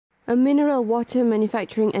A mineral water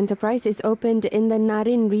manufacturing enterprise is opened in the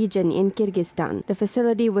Naryn region in Kyrgyzstan. The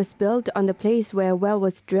facility was built on the place where a well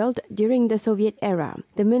was drilled during the Soviet era.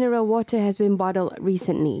 The mineral water has been bottled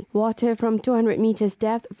recently. Water from 200 meters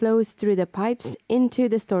depth flows through the pipes into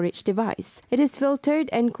the storage device. It is filtered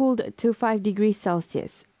and cooled to 5 degrees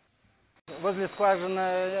Celsius.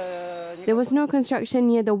 There was no construction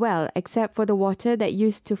near the well except for the water that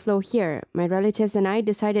used to flow here. My relatives and I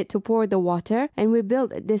decided to pour the water and we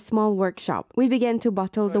built this small workshop. We began to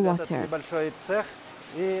bottle the water.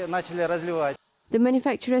 The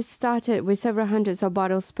manufacturers started with several hundreds of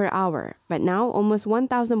bottles per hour, but now almost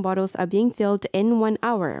 1,000 bottles are being filled in 1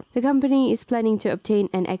 hour. The company is planning to obtain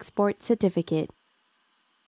an export certificate.